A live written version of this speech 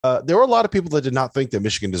there were a lot of people that did not think that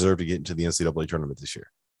Michigan deserved to get into the NCAA tournament this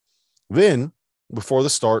year. Then, before the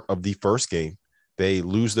start of the first game, they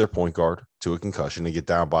lose their point guard to a concussion and get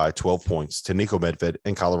down by 12 points to Nico Medved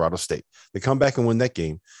and Colorado State. They come back and win that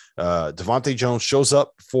game. Devontae Jones shows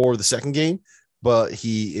up for the second game, but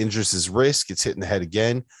he injures his wrist, gets hit in the head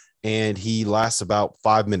again, and he lasts about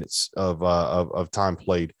 5 minutes of time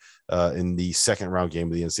played in the second round game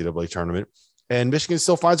of the NCAA tournament. And Michigan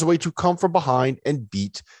still finds a way to come from behind and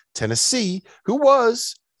beat Tennessee, who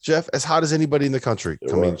was, Jeff, as hot as anybody in the country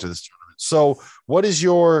coming into this tournament. So what is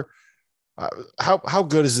your how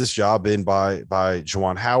good has this job been by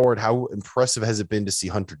Juwan Howard? How impressive has it been to see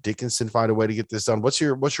Hunter Dickinson find a way to get this done? What's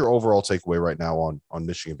your overall takeaway right now on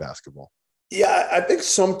Michigan basketball? Yeah, I think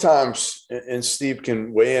sometimes, and Steve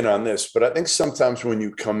can weigh in on this, but I think sometimes when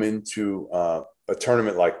you come into a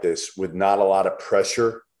tournament like this with not a lot of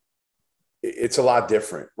pressure, it's a lot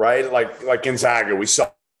different, right? Like Gonzaga, we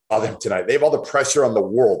saw them tonight. They have all the pressure on the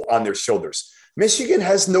world on their shoulders. Michigan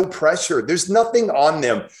has no pressure. There's nothing on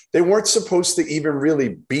them. They weren't supposed to even really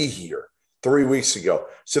be here 3 weeks ago.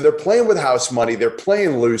 So they're playing with house money. They're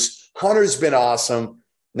playing loose. Hunter's been awesome.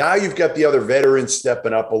 Now you've got the other veterans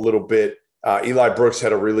stepping up a little bit. Eli Brooks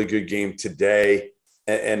had a really good game today.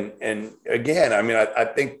 And again, I mean, I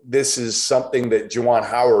think this is something that Juwan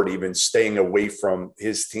Howard, even staying away from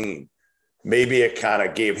his team, maybe it kind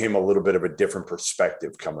of gave him a little bit of a different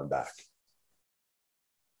perspective coming back.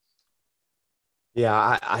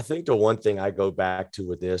 Yeah, I think the one thing I go back to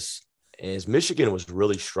with this is Michigan was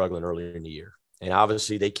really struggling earlier in the year. And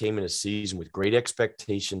obviously they came in a season with great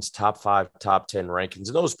expectations, top 5, top 10 rankings.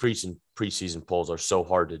 And those preseason polls are so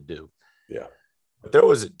hard to do. Yeah. But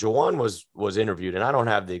Juwan was interviewed, and I don't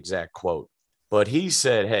have the exact quote, but he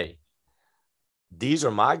said, hey, these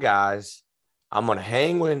are my guys. I'm going to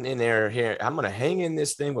hang in there here. I'm going to hang in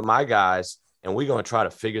this thing with my guys, and we're going to try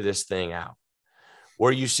to figure this thing out.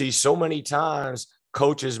 Where you see so many times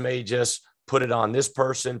coaches may just put it on this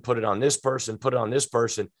person, put it on this person, put it on this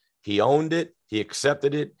person. He owned it. He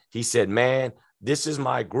accepted it. He said, man, this is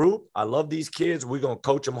my group. I love these kids. We're going to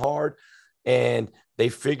coach them hard. And they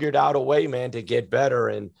figured out a way, man, to get better.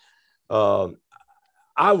 And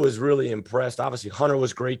I was really impressed. Obviously, Hunter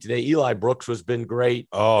was great today. Eli Brooks has been great.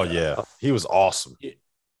 Oh, yeah. He was awesome.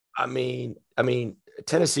 I mean,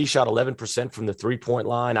 Tennessee shot 11% from the three-point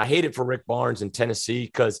line. I hate it for Rick Barnes in Tennessee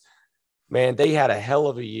because, man, they had a hell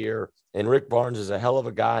of a year, and Rick Barnes is a hell of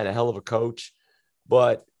a guy and a hell of a coach.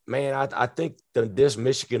 But, man, I think this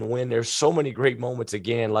Michigan win, there's so many great moments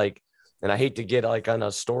again, and I hate to get on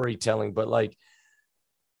a storytelling, but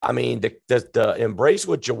the embrace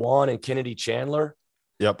with Juwan and Kennedy Chandler.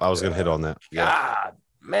 Yep, I was going to hit on that. God,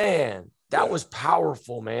 man, that was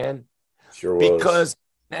powerful, man. Sure was. Because –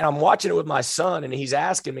 and I'm watching it with my son, and he's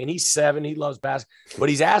asking me, and he's 7, he loves basketball, but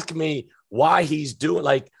he's asking me why he's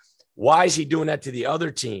doing, why is he doing that to the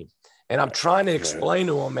other team? And I'm trying to explain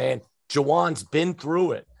to him, man, Juwan's been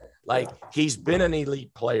through it. He's been an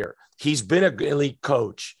elite player. He's been an elite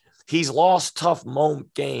coach. He's lost tough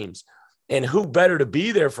games. And who better to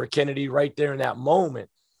be there for Kennedy right there in that moment?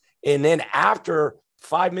 And then after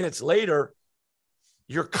 5 minutes later,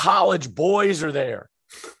 your college boys are there.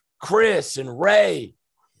 Chris and Ray.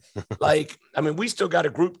 We still got a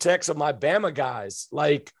group text of my Bama guys,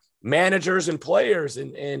 managers and players,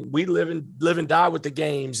 and we live and die with the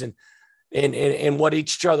games and what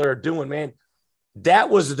each other are doing, man. That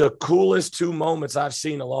was the coolest 2 moments I've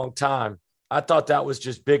seen in a long time. I thought that was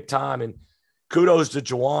just big time, and kudos to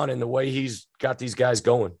Juwan and the way he's got these guys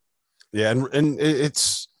going. Yeah, and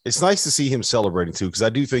it's nice to see him celebrating too, because I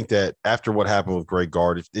do think that after what happened with Greg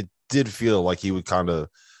Gard, it did feel like he would kind of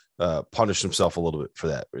punished himself a little bit for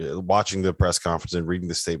that. Watching the press conference and reading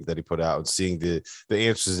the statement that he put out and seeing the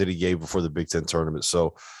answers that he gave before the Big Ten tournament.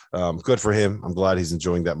 So good for him. I'm glad he's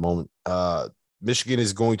enjoying that moment. Michigan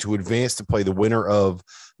is going to advance to play the winner of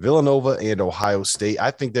Villanova and Ohio State.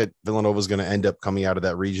 I think that Villanova is going to end up coming out of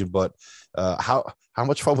that region, but how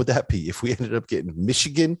much fun would that be if we ended up getting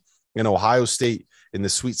Michigan and Ohio State in the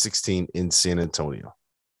Sweet 16 in San Antonio?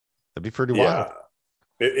 That'd be pretty wild.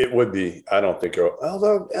 It would be. I don't think.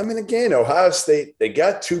 Although, again, Ohio State, they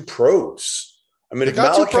got 2 pros. They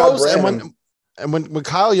got 2 pros, and when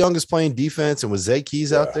Kyle Young is playing defense and with Zay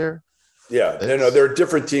Keys out there. Yeah, they're a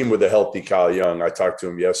different team with a healthy Kyle Young. I talked to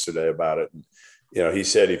him yesterday about it. And, he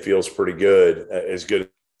said he feels pretty good, as good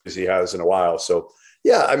as he has in a while. So,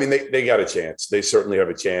 yeah, they got a chance. They certainly have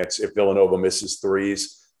a chance. If Villanova misses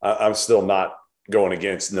threes, I'm still not going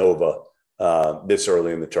against Nova this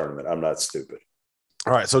early in the tournament. I'm not stupid.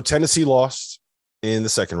 All right, so Tennessee lost in the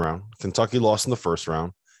second round. Kentucky lost in the first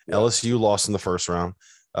round. LSU lost in the first round.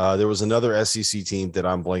 There was another SEC team that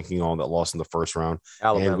I'm blanking on that lost in the first round.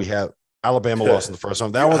 Alabama. And we have Alabama lost in the first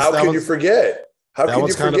round. How can you forget? How can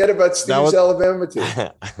you forget about Steve's Alabama team?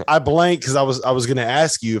 I blanked because I was going to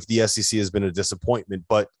ask you if the SEC has been a disappointment,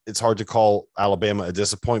 but it's hard to call Alabama a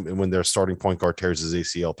disappointment when their starting point guard tears his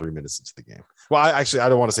ACL 3 minutes into the game. Well, I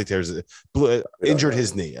don't want to say tears it. Injured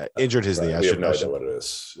his knee. Injured his knee. I should know what it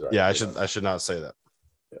is. Right. Yeah, I should not say that.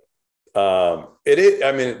 It is.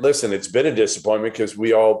 I mean, listen, it's been a disappointment because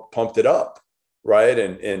we all pumped it up, right?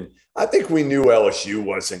 And I think we knew LSU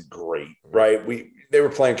wasn't great, right? They were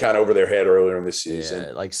playing kind of over their head earlier in the season.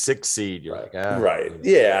 Yeah, like 6th seed. You're like, right.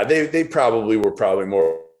 Yeah. They probably were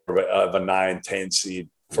more of a 9-10 seed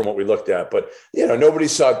from what we looked at. But, nobody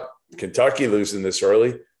saw Kentucky losing this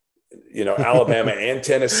early, Alabama and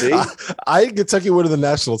Tennessee. I think Kentucky winning the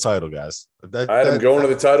national title, guys. I had them going to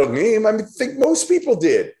the title game. I think most people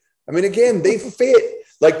did. I mean, again, they fit.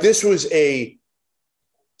 Like this was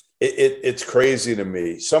it's crazy to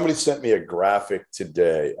me. Somebody sent me a graphic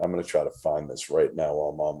today. I'm going to try to find this right now while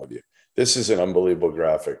I'm on with you. This is an unbelievable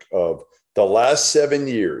graphic of the last 7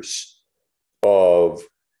 years of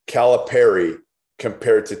Calipari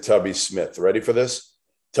compared to Tubby Smith. Ready for this?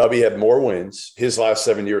 Tubby had more wins his last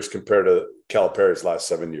 7 years compared to Calipari's last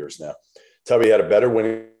 7 years now. Tubby had a better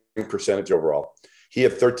winning percentage overall. He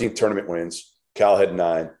had 13 tournament wins. Cal had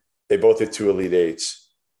 9. They both had 2 Elite Eights.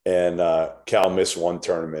 And Cal missed 1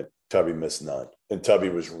 tournament. Tubby missed none. And Tubby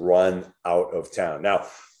was run out of town. Now,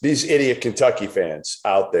 these idiot Kentucky fans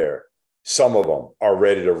out there, some of them are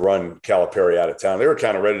ready to run Calipari out of town. They were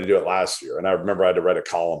kind of ready to do it last year. And I remember I had to write a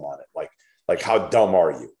column on it. Like how dumb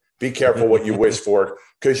are you? Be careful what you wish for,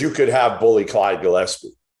 because you could have bully Clyde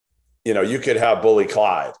Gillespie. You could have bully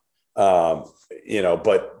Clyde. But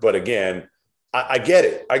again, I get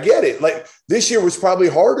it. I get it. Like this year was probably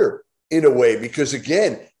harder in a way because,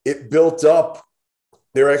 again, it built up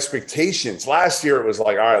their expectations. Last year, it was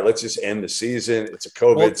like, all right, let's just end the season. It's a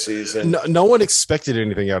COVID season. No one expected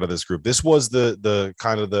anything out of this group. This was the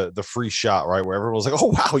kind of the free shot, right? Where everyone was like, oh,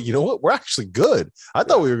 wow, you know what? We're actually good. I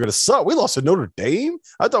thought we were going to suck. We lost to Notre Dame.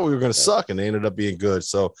 I thought we were going to suck, and they ended up being good.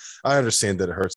 So I understand that it hurts.